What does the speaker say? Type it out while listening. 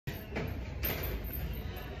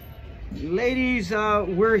Ladies,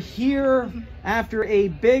 we're here after a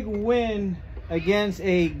big win against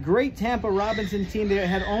a great Tampa Robinson team that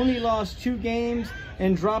had only lost 2 games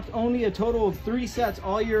and dropped only a total of 3 sets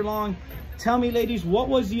all year long. Tell me, ladies, what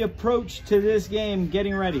was the approach to this game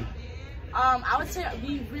getting ready? I would say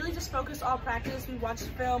we really just focused all practice. We watched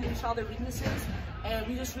film, we saw their weaknesses, and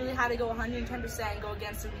we just really had to go 110% and go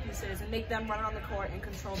against their weaknesses and make them run on the court and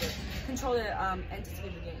control the entity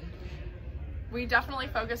of the game. We definitely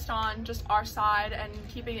focused on just our side and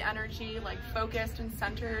keeping the energy like focused and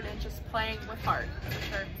centered and just playing with heart, for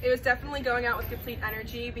sure. It was definitely going out with complete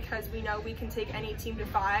energy because we know we can take any team to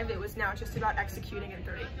 5. It was now just about executing in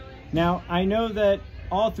 3. Now, I know that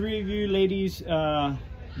all 3 of you ladies,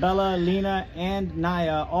 Bella, Lena, and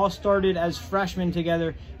Naya, all started as freshmen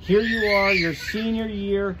together. Here you are, your senior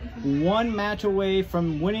year, 1 match away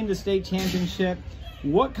from winning the state championship.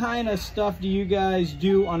 What kind of stuff do you guys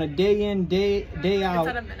do on a day in, day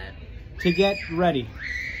out to get ready?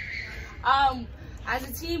 As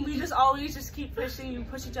a team, we just always just keep pushing. We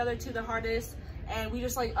push each other to the hardest, and we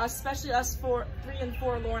just like, especially us 3 and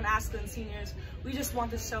 4, Lauren, Aspen seniors, we just want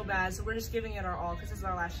this so bad, so we're just giving it our all because this is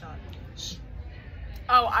our last shot.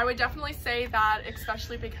 Oh, I would definitely say that,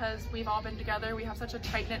 especially because we've all been together, we have such a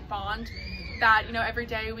tight-knit bond that, you know, every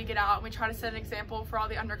day we get out and we try to set an example for all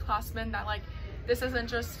the underclassmen that, like, this isn't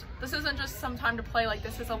just some time to play. Like,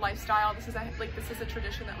 this is a lifestyle. This is a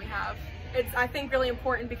tradition that we have. It's, I think, really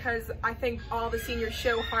important because I think all the seniors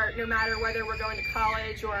show heart no matter whether we're going to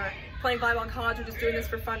college or playing volleyball in college or just doing this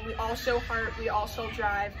for fun. We all show heart, we all show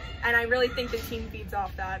drive, and I really think the team feeds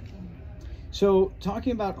off that. So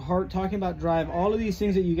talking about heart, talking about drive, all of these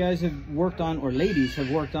things that you guys have worked on, or ladies have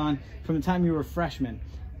worked on from the time you were freshmen.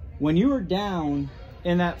 When you were down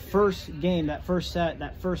in that first game, that first set,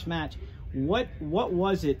 that first match, what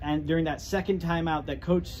was it, and during that second timeout, that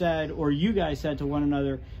coach said, or you guys said to one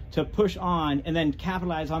another, to push on and then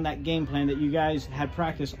capitalize on that game plan that you guys had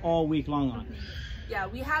practiced all week long on? Yeah,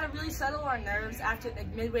 we had to really settle our nerves after, like,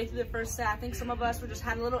 midway through the first set. I think some of us were just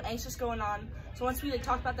had a little anxious going on. So once we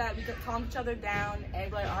talked about that, we could calm each other down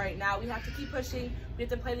and like, all right, now we have to keep pushing. We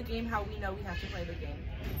have to play the game how we know we have to play the game.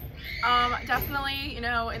 Definitely, you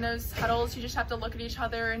know, in those huddles, you just have to look at each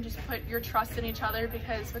other and just put your trust in each other,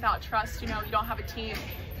 because without trust, you know, you don't have a team.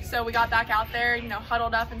 So we got back out there, you know,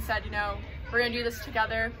 huddled up and said, you know, we're gonna do this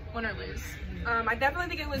together, win or lose. I definitely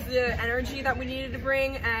think it was the energy that we needed to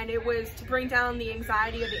bring, and it was to bring down the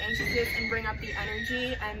anxiety of the anxiousness and bring up the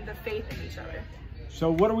energy and the faith in each other.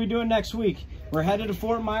 So what are we doing next week? We're headed to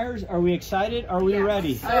Fort Myers. Are we excited? Are we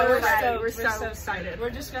ready? We're so excited. We're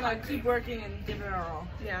just gonna keep working and give it our all.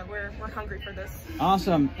 Yeah, we're hungry for this.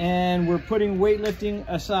 Awesome. And we're putting weightlifting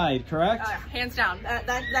aside, correct? Hands down.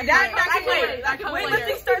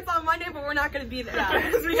 Weightlifting starts on Monday, but we're not going to be there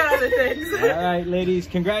because we got other things. All right, ladies,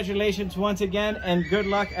 congratulations once again, and good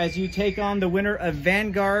luck as you take on the winner of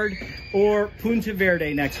Vanguard or Punta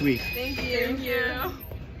Verde next week. Thank you. Thank you.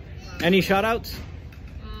 Any shout outs?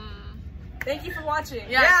 Thank you for watching.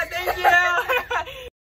 Yes. Yeah, thank you.